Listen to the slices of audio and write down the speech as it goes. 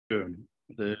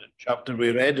The chapter we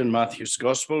read in Matthew's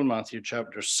Gospel, Matthew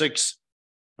chapter 6.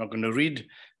 I'm not going to read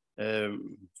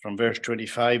from verse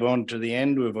 25 on to the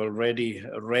end. We've already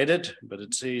read it, but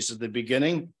it says at the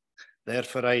beginning,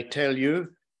 "Therefore I tell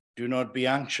you, do not be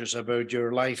anxious about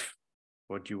your life,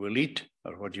 what you will eat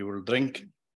or what you will drink,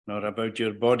 nor about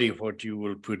your body, what you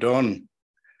will put on."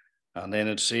 And then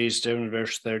it says down in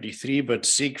verse 33, "But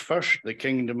seek first the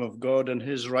kingdom of God and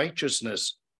his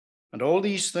righteousness, and all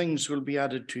these things will be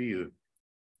added to you.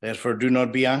 Therefore do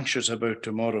not be anxious about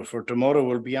tomorrow, for tomorrow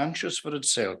will be anxious for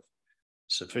itself.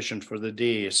 Sufficient for the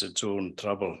day is its own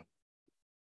trouble."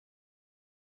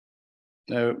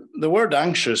 Now, the word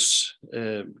anxious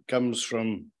comes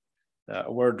from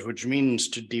a word which means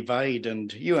to divide,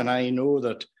 and you and I know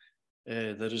that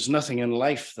there is nothing in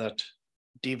life that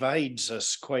divides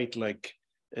us quite like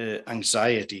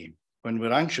anxiety. When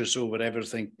we're anxious over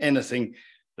anything,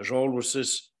 there's always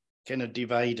this kind of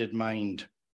divided mind.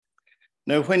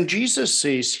 Now, when Jesus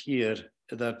says here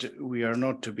that we are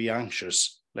not to be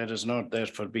anxious, let us not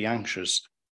therefore be anxious,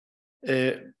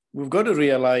 we've got to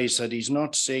realize that he's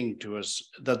not saying to us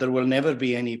that there will never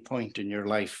be any point in your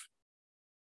life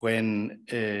when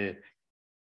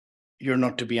you're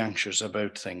not to be anxious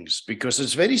about things, because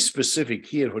it's very specific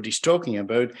here what he's talking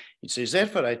about. He says,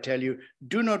 "Therefore I tell you,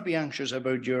 do not be anxious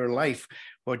about your life,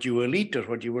 what you will eat or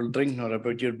what you will drink, nor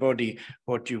about your body,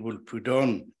 what you will put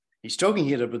on." He's talking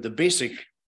here about the basic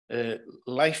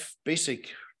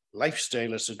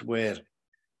lifestyle, as it were,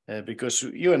 because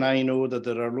you and I know that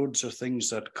there are loads of things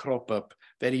that crop up,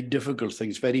 very difficult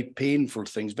things, very painful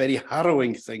things, very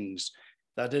harrowing things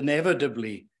that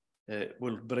inevitably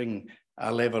will bring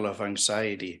a level of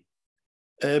anxiety.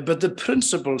 But the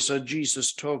principles that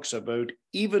Jesus talks about,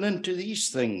 even into these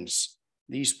things,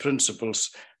 these principles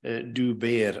do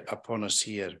bear upon us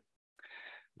here.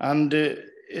 And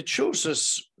it shows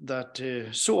us that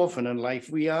so often in life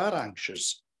we are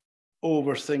anxious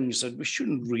over things that we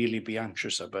shouldn't really be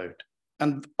anxious about.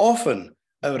 And often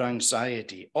our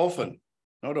anxiety,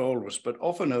 not always, but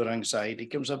often our anxiety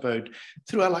comes about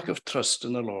through a lack of trust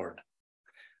in the Lord.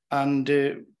 And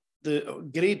the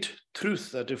great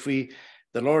truth that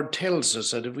the Lord tells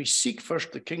us that if we seek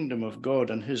first the kingdom of God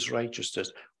and his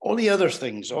righteousness, all the other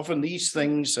things, often these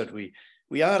things that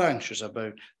we are anxious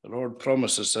about, the Lord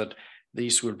promises that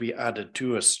these will be added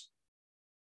to us.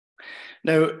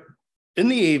 Now, in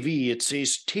the AV, it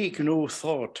says, "Take no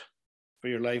thought for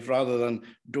your life," rather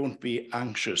than "don't be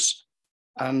anxious."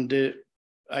 And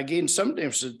again,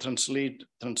 sometimes the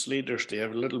translators, they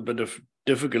have a little bit of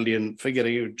difficulty in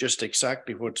figuring out just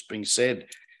exactly what's being said.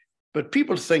 But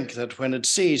people think that when it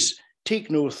says, "take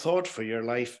no thought for your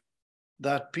life,"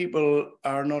 that people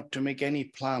are not to make any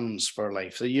plans for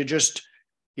life, that you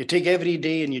take every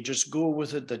day and you just go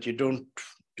with it, that you don't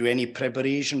do any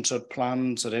preparations or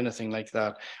plans or anything like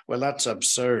that. Well, that's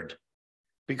absurd.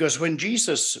 Because when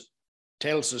Jesus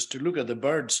tells us to look at the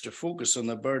birds, to focus on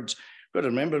the birds, you've got to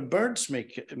remember, birds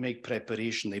make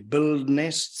preparation. They build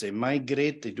nests, they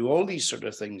migrate, they do all these sort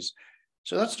of things.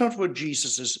 So that's not what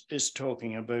Jesus is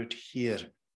talking about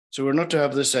here. So we're not to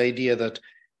have this idea that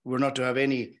we're not to have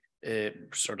any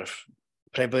sort of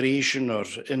preparation or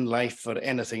in life for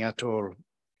anything at all.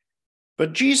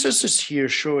 But Jesus is here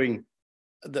showing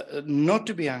not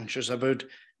to be anxious about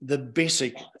the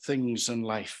basic things in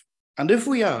life. And if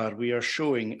we are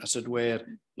showing, as it were,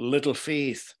 little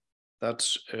faith.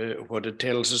 That's what it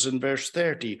tells us in verse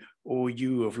 30. "O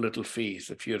you of little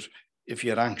faith," if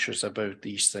you're anxious about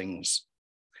these things.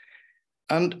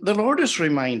 And the Lord is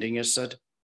reminding us that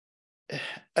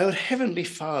our Heavenly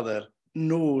Father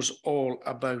knows all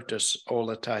about us all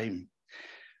the time.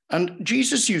 And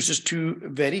Jesus uses two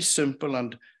very simple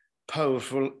and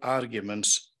powerful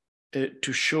arguments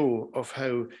to show of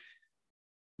how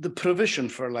the provision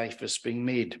for life is being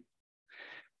made.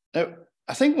 Now,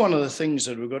 I think one of the things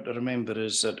that we've got to remember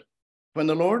is that when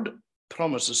the Lord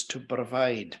promises to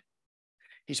provide,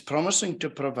 he's promising to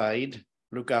provide,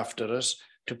 look after us,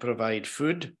 to provide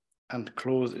food and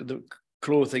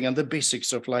clothing and the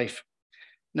basics of life.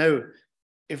 Now,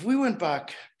 if we went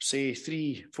back, say,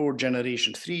 3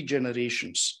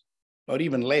 generations, or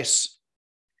even less,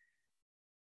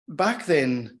 back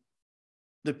then,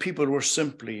 the people were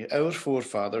simply our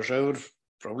forefathers,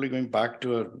 probably going back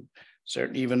to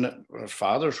certainly even our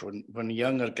fathers, when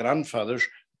young, our grandfathers,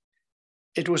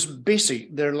 it was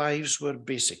basic. Their lives were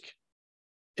basic.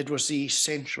 It was the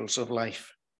essentials of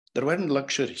life. There weren't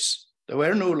luxuries. There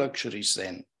were no luxuries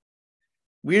then.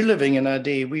 We're living in a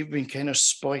day, we've been kind of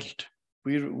spoilt.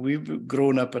 We've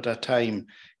grown up at a time,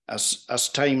 as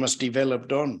time has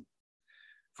developed on,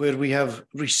 where we have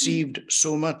received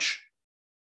so much.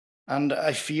 And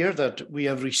I fear that we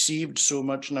have received so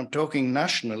much, and I'm talking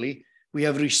nationally, we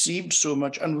have received so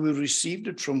much, and we received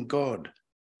it from God,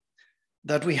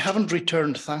 that we haven't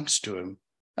returned thanks to him.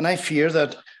 And I fear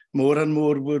that more and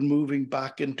more we're moving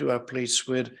back into a place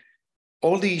where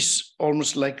all these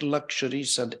almost like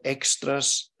luxuries and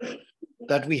extras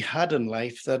that we had in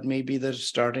life, that maybe they're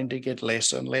starting to get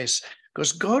less and less.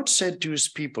 Because God said to his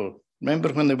people, remember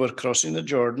when they were crossing the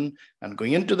Jordan and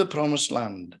going into the promised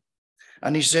land,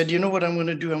 and he said, you know what I'm going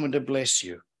to do? I'm going to bless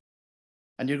you.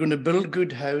 And you're going to build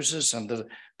good houses, and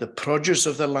the produce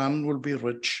of the land will be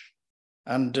rich.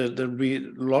 And there'll be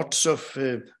lots of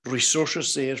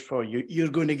resources there for you. You're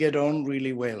going to get on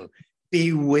really well.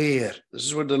 Beware. This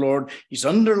is what the Lord, he's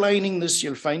underlining this.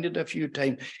 You'll find it a few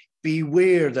times.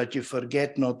 Beware that you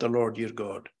forget not the Lord your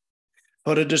God.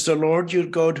 For it is the Lord your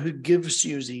God who gives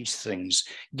you these things,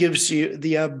 gives you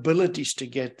the abilities to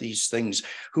get these things,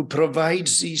 who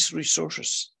provides these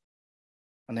resources.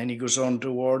 And then he goes on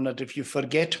to warn that if you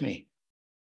forget me,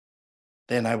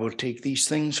 then I will take these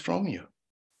things from you.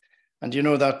 And you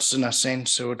know, that's in a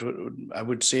sense, I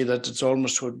would say that it's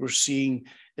almost what we're seeing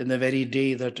in the very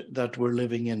day that we're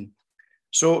living in.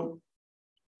 So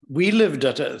we lived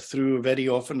through very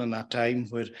often in a time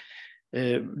where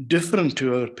different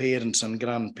to our parents and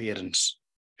grandparents,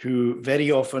 who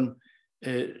very often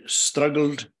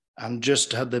struggled and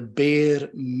just had the bare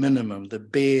minimum, the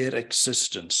bare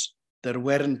existence. There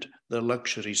weren't the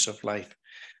luxuries of life.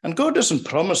 And God doesn't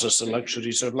promise us the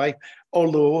luxuries of life,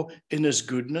 although in his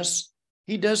goodness,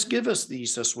 he does give us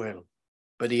these as well.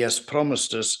 But he has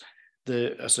promised us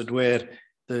the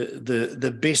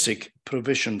basic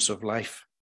provisions of life.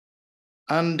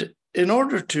 And in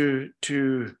order to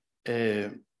do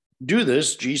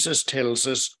this, Jesus tells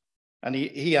us, and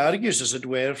he argues, as it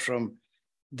were, from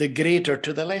the greater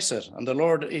to the lesser. And the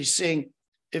Lord is saying,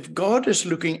 if God is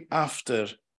looking after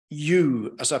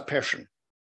you as a person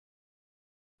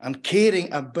and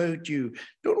caring about you,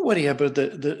 don't worry about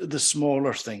the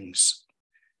smaller things.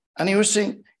 And he was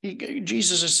saying,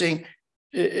 Jesus is saying,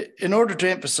 in order to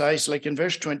emphasize, like in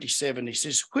verse 27, he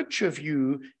says, which of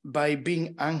you by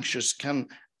being anxious can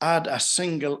add a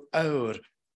single hour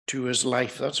to his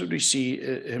life? That's what we see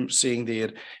him saying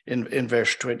there in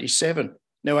verse 27.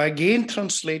 Now, again,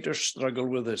 translators struggle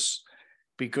with this,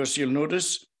 because you'll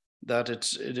notice that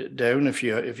it's down, if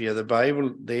you have the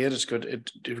Bible there, it's got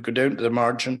it. If you go down to the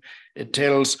margin, it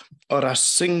tells, or a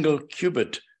single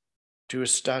cubit to a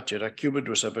stature. A cubit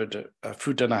was about a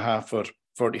foot and a half or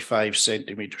 45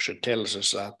 centimeters. It tells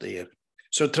us that there.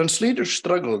 So translators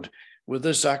struggled with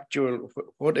this actual,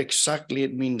 what exactly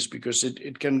it means, because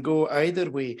it can go either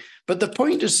way. But the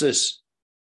point is this,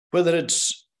 whether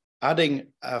it's adding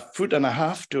a foot and a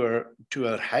half to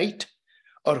our height,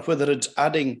 or whether it's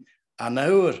adding an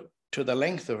hour to the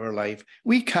length of our life,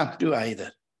 we can't do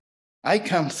either. I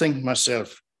can't think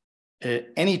myself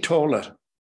any taller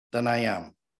than I am.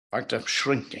 In fact, I'm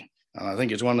shrinking. And I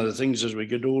think it's one of the things as we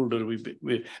get older,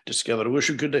 we discover, I wish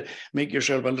you could make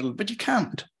yourself a little, but you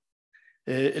can't.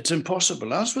 It's impossible.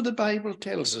 That's what the Bible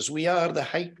tells us. We are the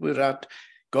height we're at.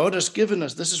 God has given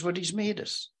us. This is what he's made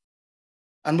us.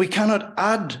 And we cannot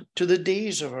add to the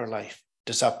days of our life. It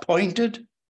is appointed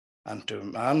unto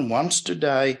man once to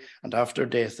die, and after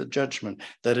death the judgment.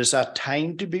 There is a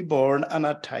time to be born and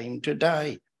a time to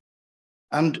die.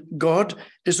 And God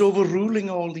is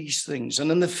overruling all these things. And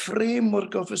in the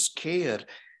framework of his care,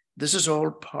 this is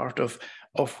all part of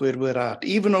where we're at.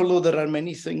 Even although there are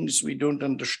many things we don't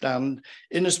understand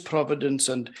in his providence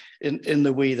and in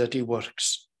the way that he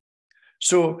works.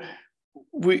 So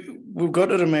we've got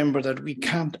to remember that we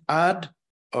can't add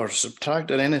or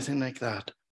subtract or anything like that.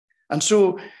 And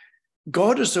so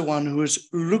God is the one who is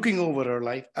looking over our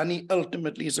life, and he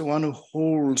ultimately is the one who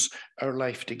holds our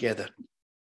life together.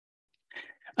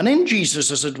 And then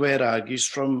Jesus, as it were, argues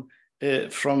from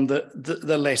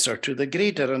the lesser to the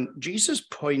greater. And Jesus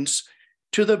points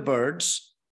to the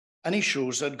birds, and he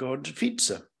shows that God feeds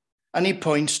them. And he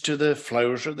points to the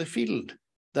flowers of the field,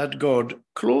 that God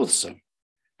clothes them.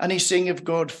 And he's saying, if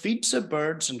God feeds the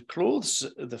birds and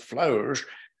clothes the flowers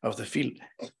of the field,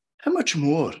 how much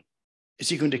more is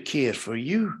he going to care for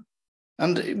you?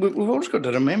 And we've always got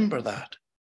to remember that.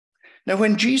 Now,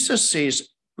 when Jesus says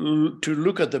to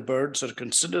look at the birds or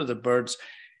consider the birds,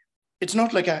 it's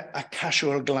not like a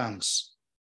casual glance,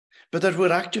 but that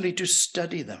we're actually to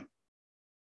study them.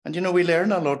 And, you know, we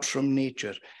learn a lot from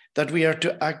nature, that we are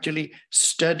to actually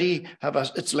study,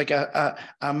 it's like a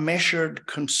measured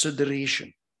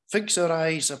consideration, fix our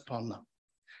eyes upon them.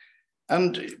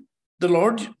 And the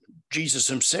Lord Jesus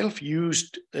himself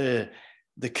used the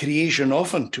creation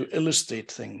often to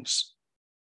illustrate things.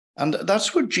 And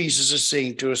that's what Jesus is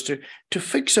saying to us, to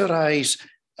fix our eyes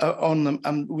on them,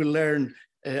 and we'll learn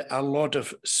a lot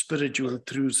of spiritual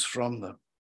truths from them.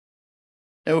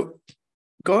 Now,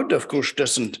 God, of course,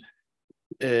 doesn't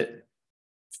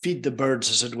feed the birds,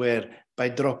 as it were, by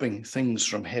dropping things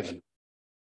from heaven.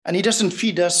 And he doesn't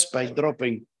feed us by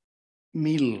dropping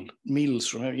meals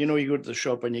from heaven. You know, you go to the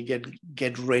shop and you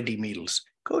get ready meals.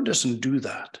 God doesn't do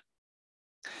that.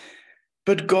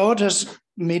 But God has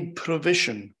made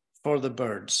provision for the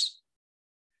birds.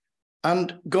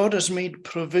 And God has made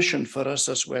provision for us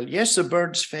as well. Yes, the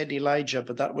birds fed Elijah,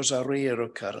 but that was a rare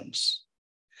occurrence.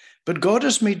 But God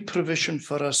has made provision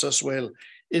for us as well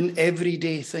in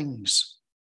everyday things.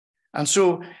 And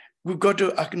so we've got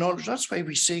to acknowledge, that's why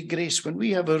we say grace when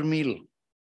we have our meal.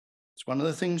 It's one of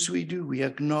the things we do. We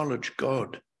acknowledge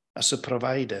God as a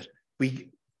provider. We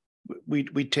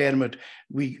term it,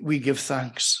 we give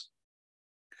thanks.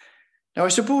 Now, I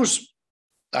suppose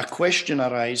a question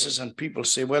arises and people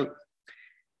say, well,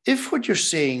 if what you're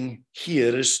saying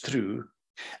here is true,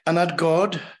 and that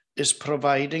God is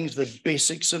providing the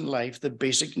basics in life, the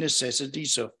basic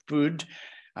necessities of food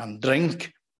and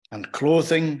drink and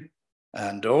clothing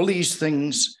and all these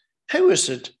things, how is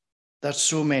it that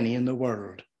so many in the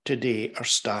world today are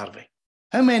starving?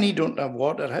 How many don't have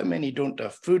water? How many don't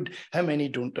have food? How many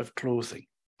don't have clothing?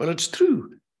 Well, it's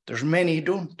true. There's many who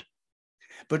don't.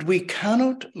 But we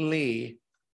cannot lay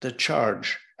the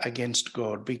charge against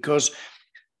God, because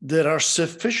there are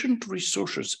sufficient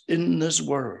resources in this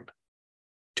world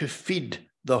to feed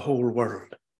the whole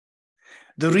world.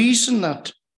 The reason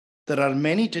that there are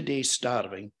many today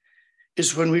starving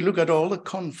is when we look at all the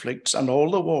conflicts and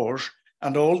all the wars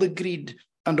and all the greed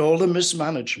and all the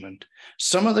mismanagement.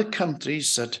 Some of the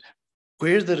countries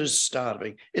where there is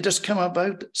starving, it has come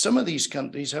about, some of these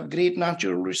countries have great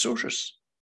natural resources.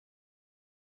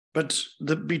 But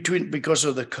because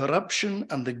of the corruption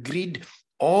and the greed,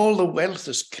 all the wealth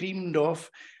is creamed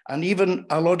off, and even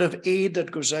a lot of aid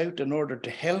that goes out in order to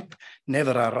help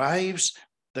never arrives.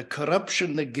 The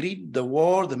corruption, the greed, the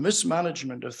war, the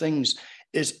mismanagement of things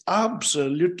is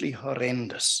absolutely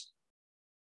horrendous.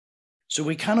 So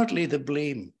we cannot lay the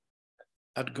blame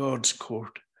at God's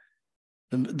court.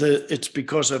 It's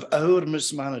because of our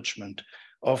mismanagement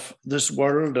of this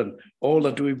world and all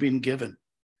that we've been given.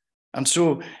 And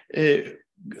so the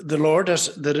Lord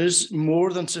there is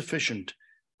more than sufficient,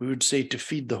 we would say, to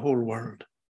feed the whole world.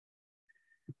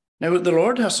 Now, the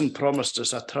Lord hasn't promised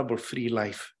us a trouble-free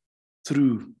life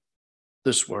through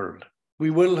this world.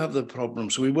 We will have the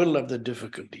problems. We will have the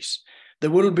difficulties. There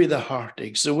will be the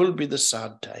heartaches. There will be the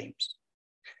sad times.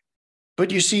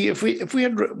 But you see, if we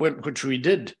had, well, which we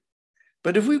did,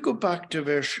 but if we go back to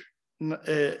verse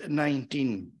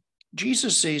 19,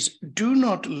 Jesus says, do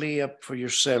not lay up for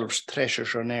yourselves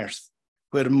treasures on earth,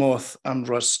 where moth and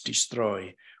rust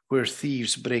destroy, where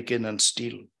thieves break in and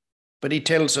steal. But he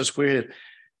tells us where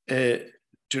to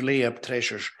lay up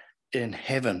treasures in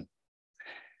heaven.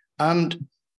 And,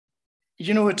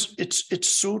 you know, it's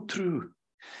so true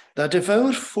that if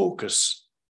our focus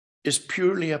is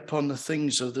purely upon the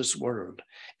things of this world,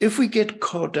 if we get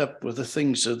caught up with the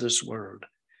things of this world,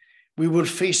 we will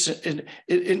face an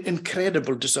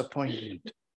incredible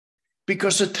disappointment,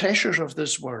 because the treasures of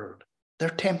this world, they're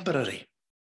temporary.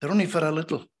 They're only for a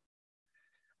little.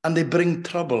 And they bring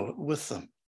trouble with them.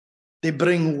 They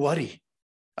bring worry.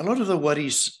 A lot of the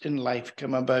worries in life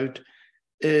come about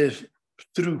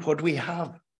through what we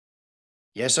have.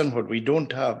 Yes, and what we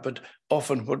don't have, but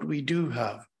often what we do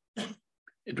have.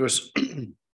 It was a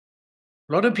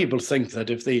lot of people think that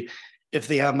if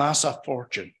they amass a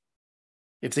fortune,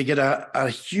 if they get a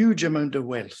huge amount of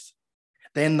wealth,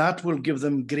 then that will give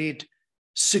them great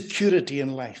security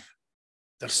in life.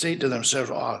 They'll say to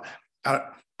themselves, oh,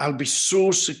 I'll be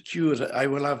so secure. I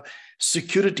will have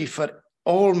security for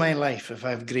all my life if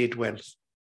I have great wealth.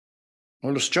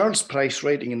 Well, there's Charles Price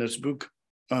writing in his book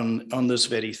on this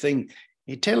very thing.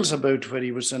 He tells about where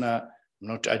he was in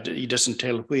he doesn't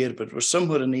tell where, but it was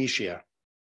somewhere in Asia.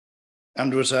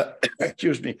 And it was a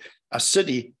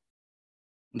city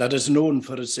that is known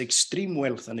for its extreme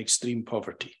wealth and extreme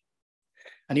poverty.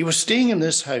 And he was staying in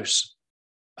this house,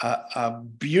 a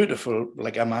beautiful,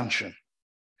 like a mansion,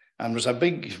 and was a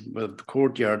big, with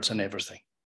courtyards and everything.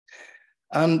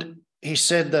 And he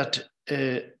said that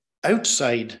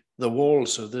outside the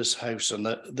walls of this house and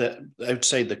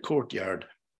outside the courtyard,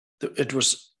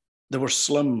 there were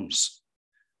slums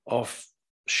of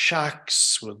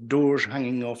shacks with doors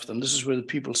hanging off them. This is where the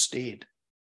people stayed.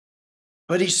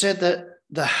 But he said that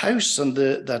the house and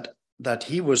that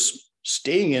he was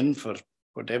staying in for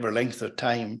whatever length of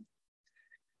time,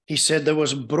 he said there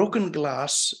was broken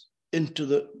glass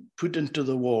put into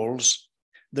the walls.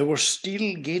 There were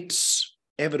steel gates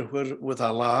everywhere with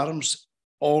alarms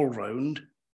all round.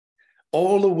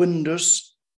 All the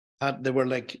windows they were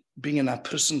like being in a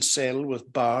prison cell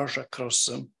with bars across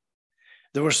them.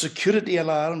 There were security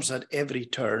alarms at every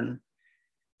turn.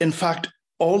 In fact,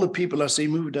 all the people as they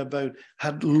moved about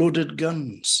had loaded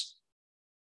guns.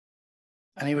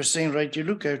 And he was saying, right, you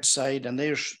look outside and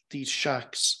there's these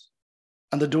shacks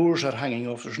and the doors are hanging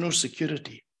off. There's no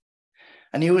security.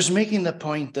 And he was making the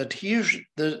point that here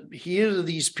are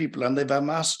these people and they've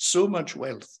amassed so much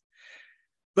wealth,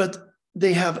 but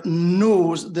they have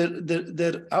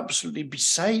they're absolutely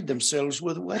beside themselves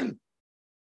with worry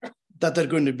that they're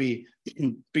going to be,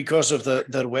 because of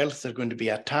their wealth, they're going to be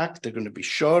attacked, they're going to be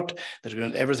shot,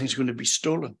 everything's going to be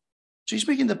stolen. So he's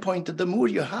making the point that the more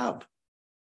you have,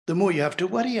 the more you have to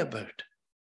worry about.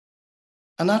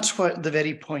 And that's the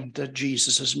very point that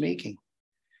Jesus is making,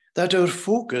 that our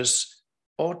focus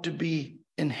ought to be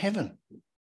in heaven.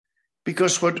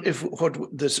 Because what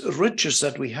the riches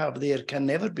that we have there can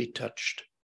never be touched.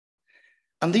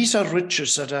 And these are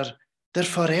riches they're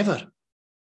forever.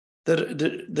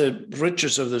 The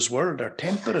riches of this world are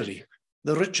temporary.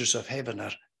 The riches of heaven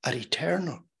are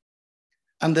eternal.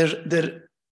 And they're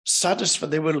satisfied,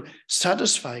 they will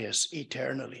satisfy us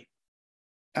eternally.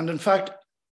 And in fact,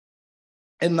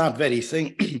 in that very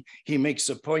thing, he makes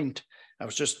a point. I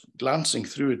was just glancing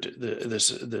through it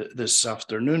this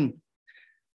afternoon,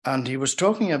 and he was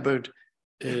talking about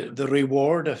the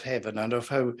reward of heaven and of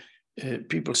how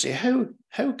people say,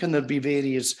 how can there be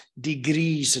various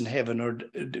degrees in heaven or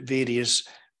various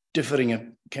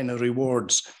differing kind of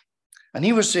rewards? And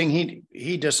he was saying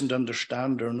he doesn't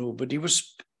understand or know, but he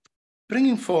was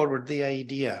bringing forward the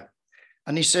idea.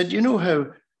 And he said, you know how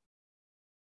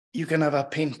you can have a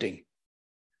painting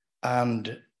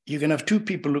and you can have two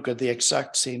people look at the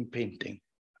exact same painting,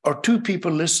 or two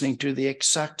people listening to the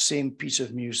exact same piece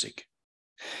of music.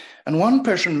 And one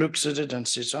person looks at it and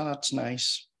says, oh, that's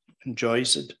nice,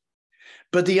 enjoys it.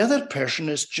 But the other person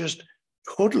is just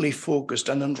totally focused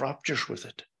and in raptures with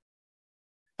it.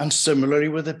 And similarly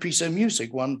with a piece of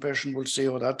music, one person will say,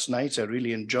 oh, that's nice, I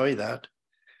really enjoy that.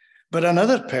 But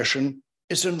another person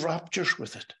is in raptures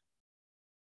with it.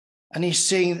 And he's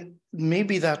saying,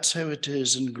 maybe that's how it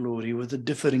is in glory, with the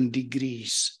differing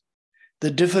degrees, the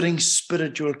differing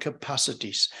spiritual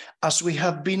capacities. As we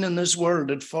have been in this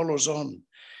world, it follows on.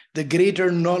 The greater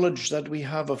knowledge that we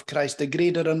have of Christ, the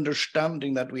greater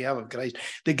understanding that we have of Christ,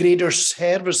 the greater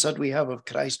service that we have of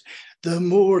Christ, the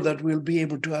more that we'll be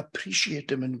able to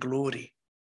appreciate him in glory.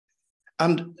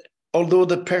 And although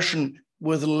the person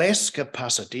with less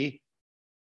capacity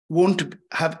won't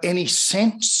have any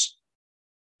sense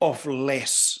of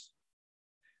less,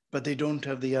 but they don't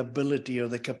have the ability or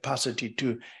the capacity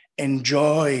to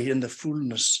enjoy in the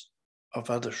fullness of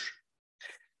others.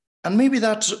 And maybe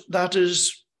that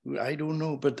is, I don't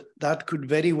know, but that could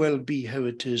very well be how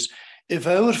it is. If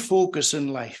our focus in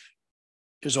life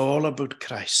is all about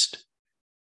Christ,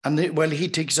 and he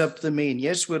takes up the main,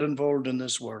 yes, we're involved in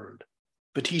this world,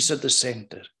 but he's at the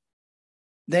center,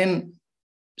 then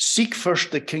seek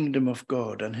first the kingdom of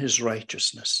God and his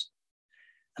righteousness.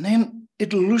 And then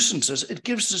it loosens us, it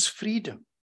gives us freedom.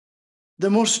 The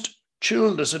most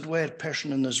chilled, as it were,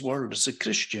 person in this world is a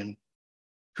Christian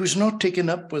who's not taken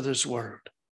up with this world,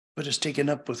 but is taken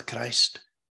up with Christ,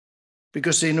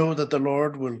 because they know that the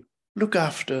Lord will look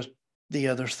after the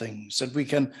other things, that we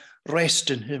can rest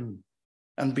in him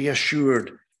and be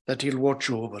assured that he'll watch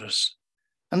over us.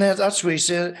 And that's why he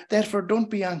said, therefore, don't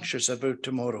be anxious about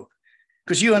tomorrow,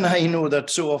 because you and I know that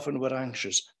so often we're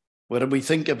anxious. Whether we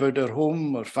think about our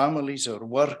home, our families, our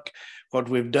work, what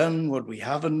we've done, what we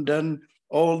haven't done,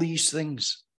 all these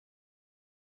things.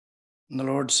 And the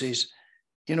Lord says,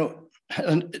 you know,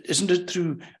 and isn't it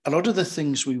true? A lot of the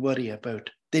things we worry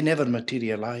about, they never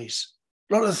materialize.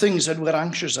 A lot of the things that we're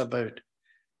anxious about.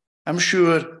 I'm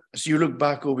sure as you look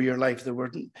back over your life,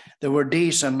 there were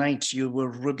days and nights you were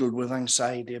riddled with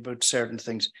anxiety about certain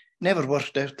things. Never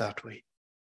worked out that way.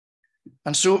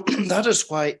 And so that is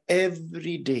why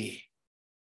every day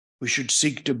we should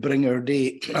seek to bring our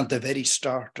day at the very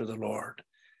start to the Lord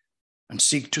and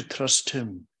seek to trust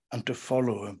him and to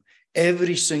follow him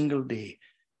every single day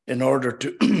in order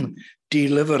to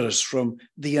deliver us from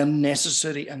the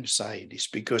unnecessary anxieties,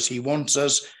 because he wants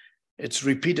us, it's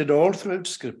repeated all throughout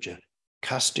Scripture,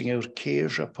 casting our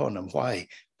cares upon him. Why?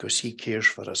 Because he cares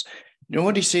for us. You know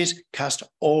what he says? Cast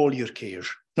all your cares,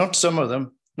 not some of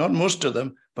them, not most of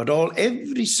them, but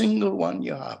every single one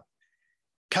you have.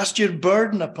 Cast your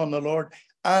burden upon the Lord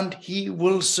and he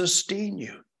will sustain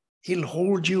you. He'll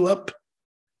hold you up.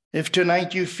 If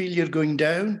tonight you feel you're going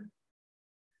down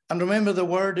And remember, the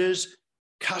word is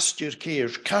cast your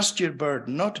cares, cast your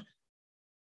burden, not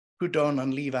put on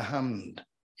and leave a hand.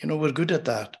 You know, we're good at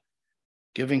that.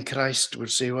 Giving Christ, we'll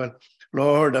say, well,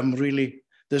 Lord,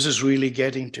 this is really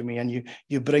getting to me. And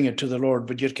you bring it to the Lord,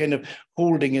 but you're kind of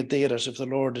holding it there as if the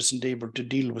Lord isn't able to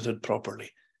deal with it properly.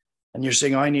 And you're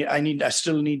saying, I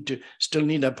still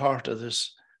need a part of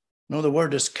this. No, the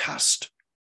word is cast.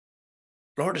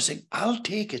 Lord is saying, I'll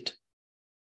take it,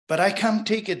 but I can't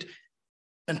take it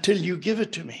until you give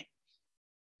it to me.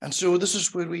 And so this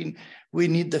is where we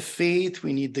need the faith,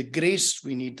 we need the grace,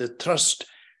 we need the trust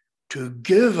to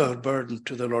give our burden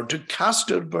to the Lord, to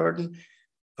cast our burden,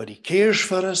 but he cares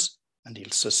for us and he'll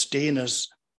sustain us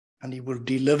and he will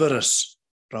deliver us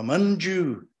from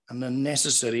undue and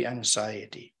unnecessary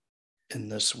anxiety in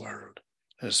this world.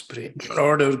 Let's pray.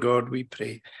 Lord our God, we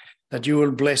pray that you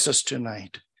will bless us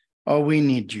tonight. Oh, we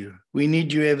need you. We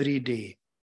need you every day.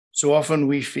 So often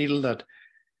we feel that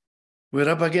we're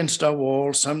up against a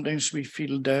wall. Sometimes we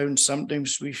feel down.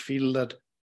 Sometimes we feel that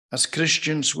as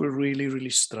Christians, we're really, really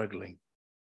struggling.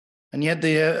 And yet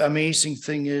the amazing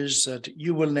thing is that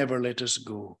you will never let us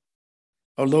go.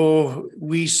 Although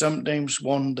we sometimes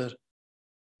wander,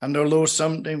 and although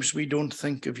sometimes we don't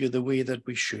think of you the way that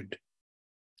we should,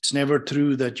 it's never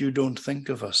true that you don't think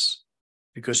of us,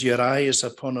 because your eye is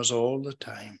upon us all the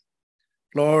time.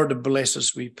 Lord, bless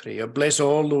us, we pray. Bless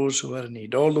all those who are in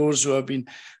need, all those who have been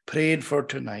prayed for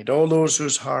tonight, all those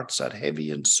whose hearts are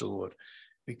heavy and sore.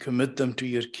 We commit them to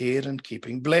your care and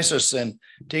keeping. Bless us then.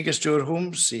 Take us to our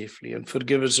homes safely and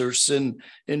forgive us our sin.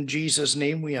 In Jesus'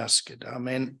 name we ask it.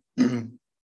 Amen.